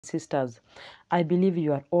sisters. I believe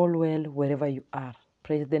you are all well wherever you are.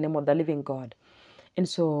 Praise the name of the living God. And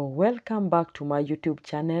so welcome back to my YouTube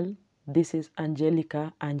channel. This is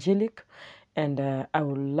Angelica Angelic, and I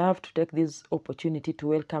would love to take this opportunity to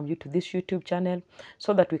welcome you to this YouTube channel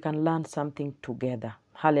so that we can learn something together.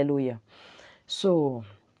 Hallelujah. So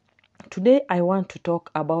today I want to talk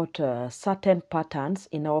about certain patterns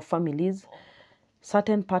in our families,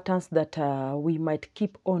 certain patterns that we might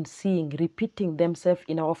keep on seeing repeating themselves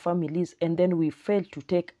in our families, and then we fail to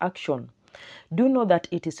take action. Do know that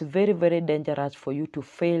it is very, very dangerous for you to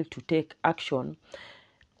fail to take action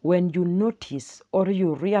when you notice or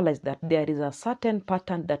you realize that there is a certain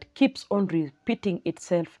pattern that keeps on repeating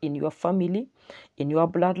itself in your family, in your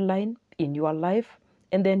bloodline, in your life,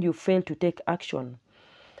 and then you fail to take action.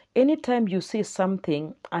 Anytime you see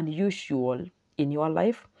something unusual in your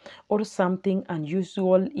life or something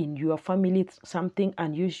unusual in your family, something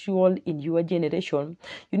unusual in your generation,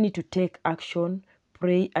 you need to take action,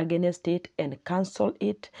 pray against it, and cancel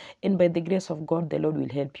it. And by the grace of God, the Lord will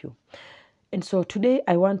help you. And so today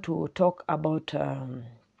I want to talk about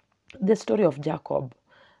the story of Jacob.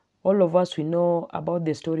 All of us, we know about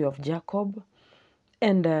the story of Jacob.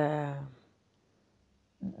 And I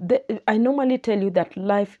normally tell you that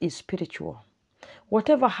life is spiritual.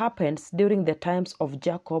 Whatever happens during the times of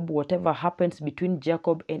Jacob, whatever happens between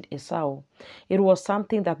Jacob and Esau, it was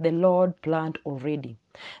something that the Lord planned already.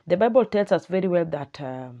 The Bible tells us very well that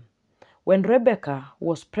when Rebekah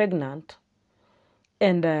was pregnant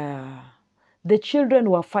and the children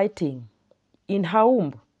were fighting in her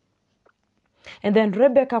womb, and then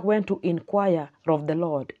Rebekah went to inquire of the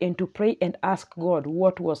Lord and to pray and ask God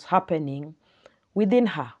what was happening within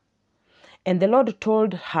her. And the Lord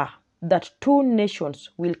told her that 2 nations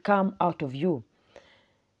will come out of you,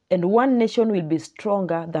 and one nation will be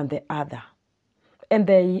stronger than the other. And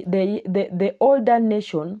the older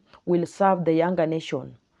nation will serve the younger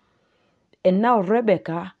nation. And now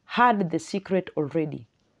Rebekah had the secret already.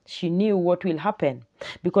 She knew what will happen,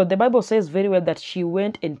 because the Bible says very well that she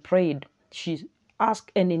went and prayed. She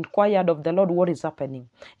asked and inquired of the Lord what is happening,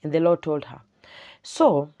 and the Lord told her.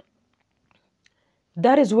 So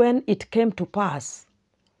that is when it came to pass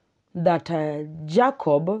that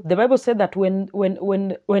Jacob, the Bible said that when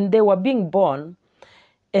they were being born,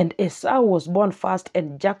 and Esau was born first,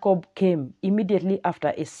 and Jacob came immediately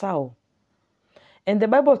after Esau. And the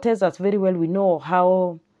Bible tells us very well, we know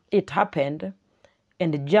how it happened.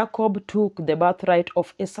 And Jacob took the birthright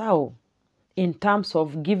of Esau in terms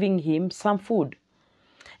of giving him some food.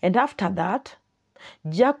 And after that,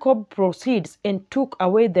 Jacob proceeds and took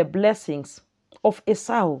away the blessings of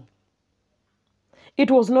Esau.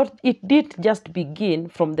 It did just begin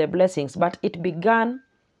from the blessings, but it began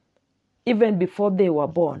even before they were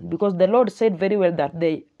born, because the Lord said very well that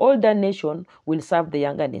the older nation will serve the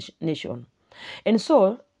younger nation. And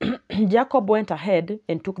so Jacob went ahead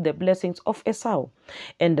and took the blessings of Esau.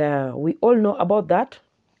 And we all know about that.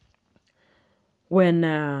 When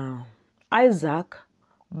Isaac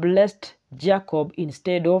blessed Jacob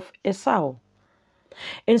instead of Esau.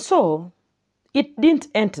 And so it didn't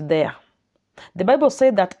end there. The Bible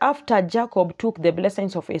said that after Jacob took the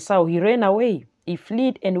blessings of Esau, he ran away. He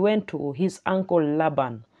fled and went to his uncle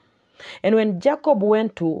Laban. And when Jacob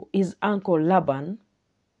went to his uncle Laban,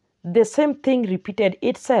 the same thing repeated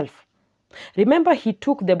itself. Remember, he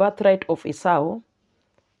took the birthright of Esau.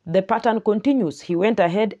 The pattern continues. He went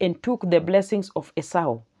ahead and took the blessings of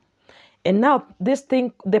Esau. And now the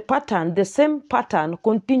same pattern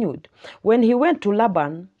continued. When he went to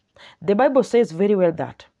Laban, the Bible says very well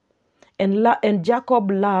that, and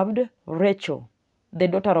Jacob loved Rachel, the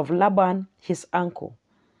daughter of Laban, his uncle.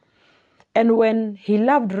 And when he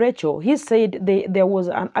loved Rachel, he said there was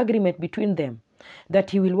an agreement between them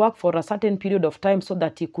that he will work for a certain period of time so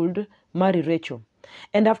that he could marry Rachel.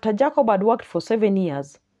 And after Jacob had worked for 7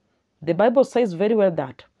 years, the Bible says very well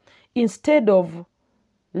that instead of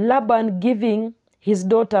Laban giving his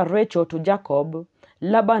daughter Rachel to Jacob,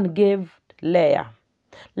 Laban gave Leah.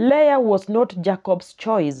 Leah was not Jacob's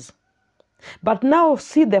choice. But now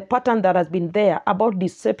see the pattern that has been there about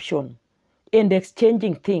deception and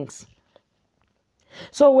exchanging things.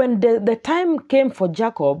 So when the time came for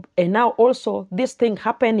Jacob, and now also this thing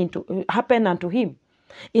happened unto him,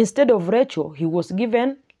 instead of Rachel, he was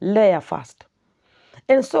given Leah first.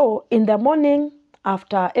 And so in the morning,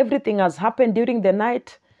 after everything has happened during the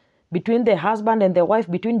night, between the husband and the wife,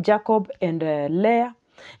 between Jacob and Leah,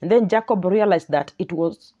 and then Jacob realized that it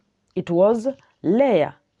was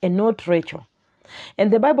Leah and not Rachel.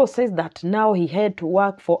 And the Bible says that now he had to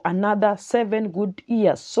work for another 7 good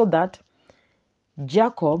years so that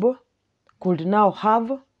Jacob could now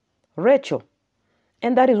have Rachel.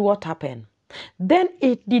 And that is what happened. Then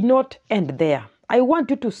it did not end there. I want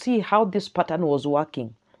you to see how this pattern was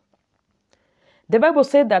working. The Bible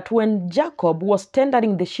said that when Jacob was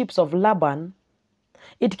tendering the sheep of Laban,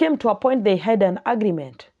 it came to a point they had an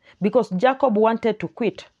agreement because Jacob wanted to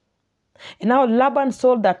quit. And now Laban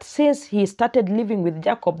saw that since he started living with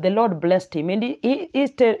Jacob, the Lord blessed him. And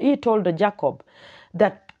he told Jacob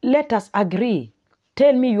that, let us agree.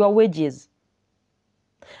 Tell me your wages.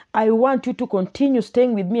 I want you to continue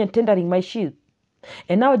staying with me and tendering my sheep.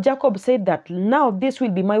 And now Jacob said that now this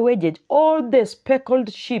will be my wages. All the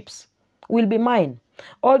speckled sheep will be mine.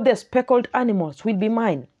 All the speckled animals will be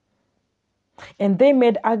mine. And they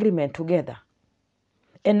made agreement together.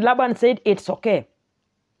 And Laban said, it's okay.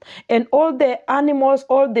 And all the animals,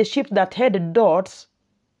 all the sheep that had dots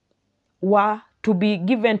were to be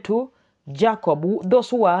given to Jacob,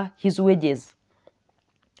 those were his wages.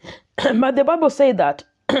 But the Bible says that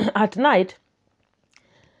at night,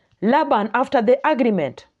 Laban, after the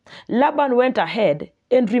agreement, Laban went ahead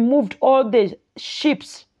and removed all the sheep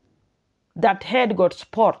that had got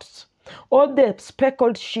spots. All the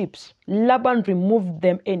speckled sheep, Laban removed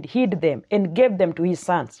them and hid them and gave them to his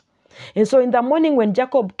sons. And so in the morning when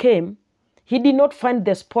Jacob came, he did not find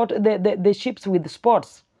the sheep with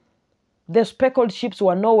spots. The speckled sheep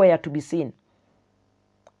were nowhere to be seen.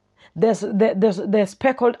 The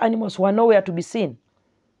speckled animals were nowhere to be seen.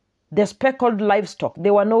 The speckled livestock,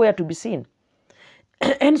 they were nowhere to be seen.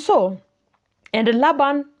 And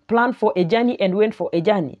Laban planned for a journey and went for a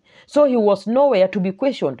journey. So he was nowhere to be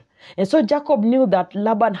questioned. And so Jacob knew that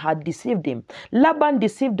Laban had deceived him. Laban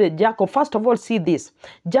deceived Jacob. First of all, see this.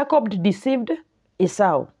 Jacob deceived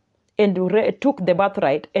Esau and took the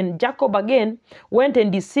birthright. And Jacob again went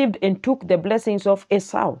and deceived and took the blessings of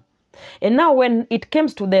Esau. And now when it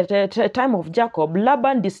comes to the time of Jacob,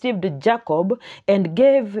 Laban deceived Jacob and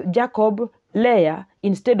gave Jacob Leah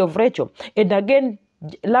instead of Rachel. And again,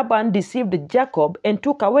 Laban deceived Jacob and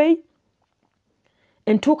took away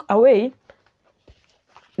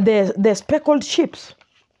the speckled sheep.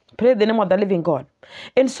 Praise the name of the living God.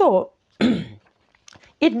 And so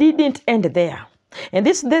it didn't end there. And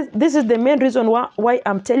this is the main reason why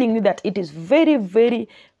I'm telling you that it is very, very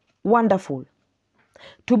wonderful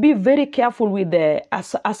to be very careful with a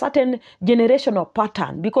certain generational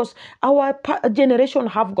pattern, because our generation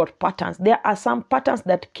have got patterns. There are some patterns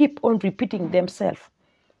that keep on repeating themselves.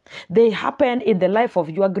 They happen in the life of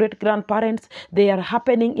your great-grandparents. They are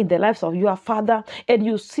happening in the lives of your father. And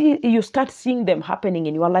you start seeing them happening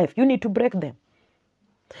in your life. You need to break them.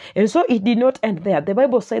 And so it did not end there. The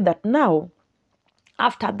Bible said that now,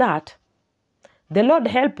 after that, the Lord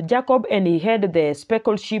helped Jacob and he had the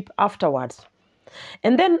speckled sheep afterwards.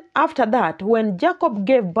 And then after that, when Jacob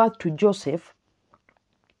gave birth to Joseph,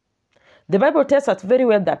 the Bible tells us very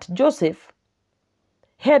well that Joseph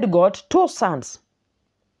had got two sons,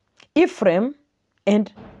 Ephraim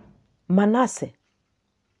and Manasseh.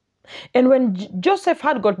 And when Joseph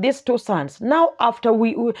had got these two sons, now after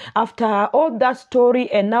all that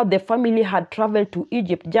story, and now the family had traveled to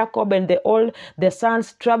Egypt, Jacob and all the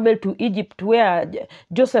sons traveled to Egypt where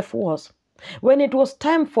Joseph was. When it was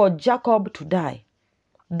time for Jacob to die,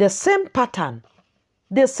 the same pattern,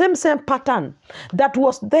 the same pattern that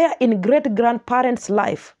was there in great-grandparents'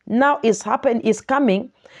 life now is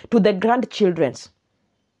coming to the grandchildren's.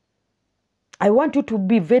 I want you to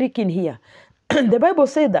be very keen here. The Bible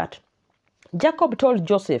says that Jacob told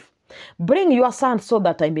Joseph, bring your sons so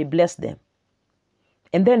that I may bless them.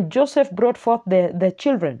 And then Joseph brought forth the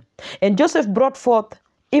children. And Joseph brought forth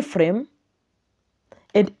Ephraim.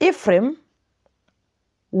 And Ephraim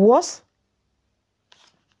was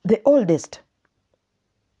the oldest.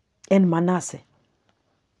 And Manasseh.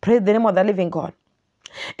 Praise the name of the living God.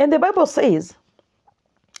 And the Bible says,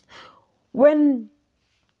 when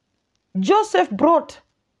Joseph brought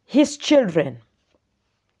his children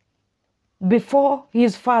before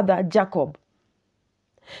his father Jacob,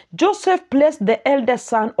 Joseph placed the eldest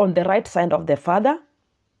son on the right side of the father,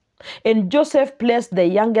 and Joseph placed the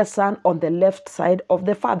youngest son on the left side of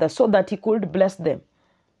the father so that he could bless them.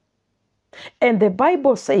 And the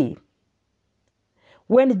Bible says,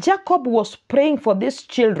 when Jacob was praying for these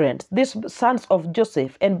children, these sons of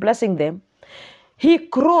Joseph, and blessing them, he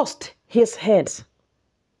crossed his hands.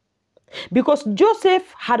 Because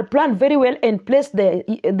Joseph had planned very well and placed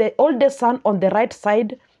the oldest son on the right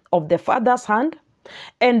side of the father's hand,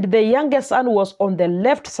 and the youngest son was on the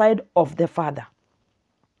left side of the father.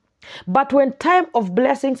 But when time of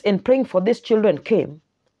blessings and praying for these children came,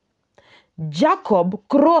 Jacob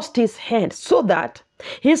crossed his hands so that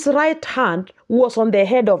his right hand was on the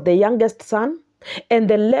head of the youngest son, and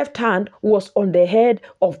the left hand was on the head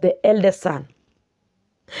of the eldest son.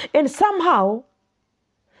 And somehow,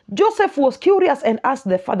 Joseph was curious and asked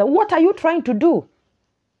the father, what are you trying to do?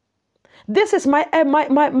 This is my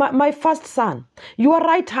first son. Your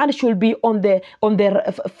right hand should be on the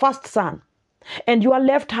first son, and your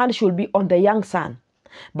left hand should be on the young son.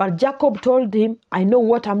 But Jacob told him, I know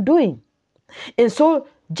what I'm doing. And so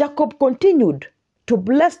Jacob continued to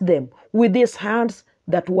bless them with his hands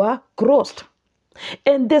that were crossed.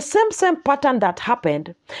 And the same pattern that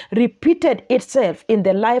happened repeated itself in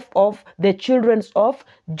the life of the children of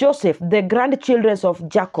Joseph, the grandchildren of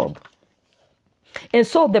Jacob. And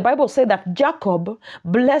so the Bible said that Jacob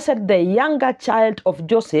blessed the younger child of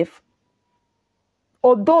Joseph,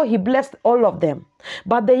 although he blessed all of them.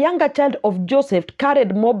 But the younger child of Joseph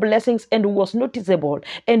carried more blessings and was noticeable.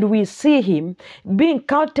 And we see him being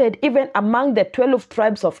counted even among the 12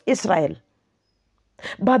 tribes of Israel.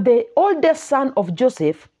 But the oldest son of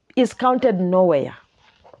Joseph is counted nowhere.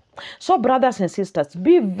 So brothers and sisters,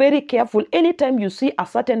 be very careful anytime you see a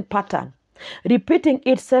certain pattern repeating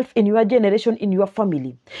itself in your generation, in your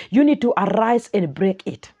family. You need to arise and break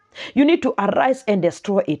it. You need to arise and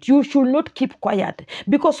destroy it. You should not keep quiet,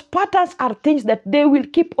 because patterns are things that they will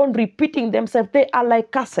keep on repeating themselves. They are like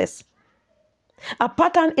curses. A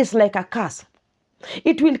pattern is like a curse.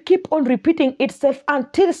 It will keep on repeating itself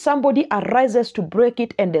until somebody arises to break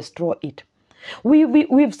it and destroy it.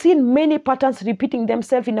 We've seen many patterns repeating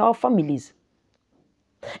themselves in our families.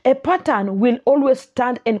 A pattern will always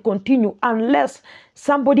stand and continue unless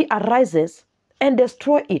somebody arises and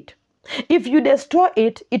destroy it. If you destroy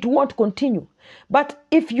it, it won't continue. But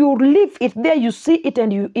if you leave it there, you see it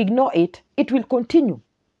and you ignore it, it will continue.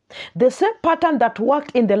 The same pattern that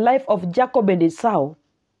worked in the life of Jacob and Esau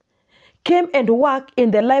came and worked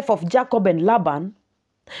in the life of Jacob and Laban,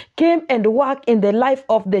 came and worked in the life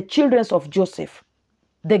of the children of Joseph,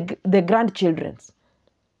 the grandchildren.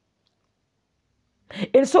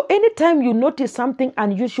 And so anytime you notice something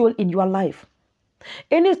unusual in your life,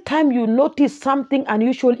 anytime you notice something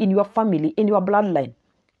unusual in your family, in your bloodline,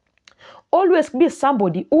 always be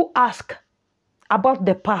somebody who asks about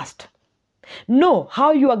the past. Know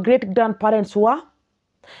how your great-grandparents were,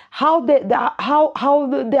 how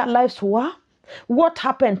their lives were, what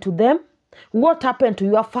happened to them, what happened to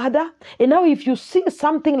your father. And now if you see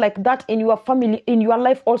something like that in your family, in your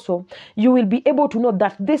life also, you will be able to know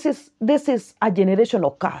that this is a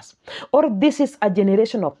generational curse, or this is a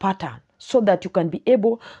generational pattern, so that you can be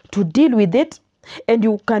able to deal with it, and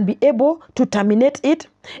you can be able to terminate it,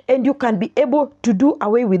 and you can be able to do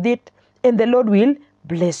away with it, and the Lord will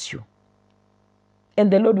bless you.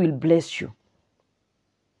 And the Lord will bless you.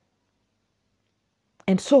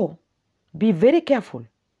 And so, be very careful.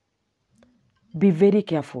 Be very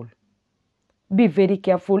careful. Be very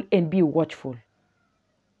careful and be watchful.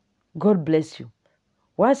 God bless you.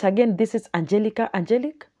 Once again, this is Angelica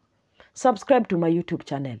Angelic. Subscribe to my YouTube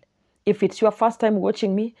channel. If it's your first time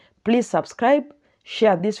watching me, please subscribe,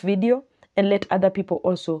 share this video, and let other people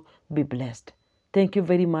also be blessed. Thank you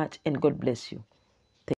very much, and God bless you.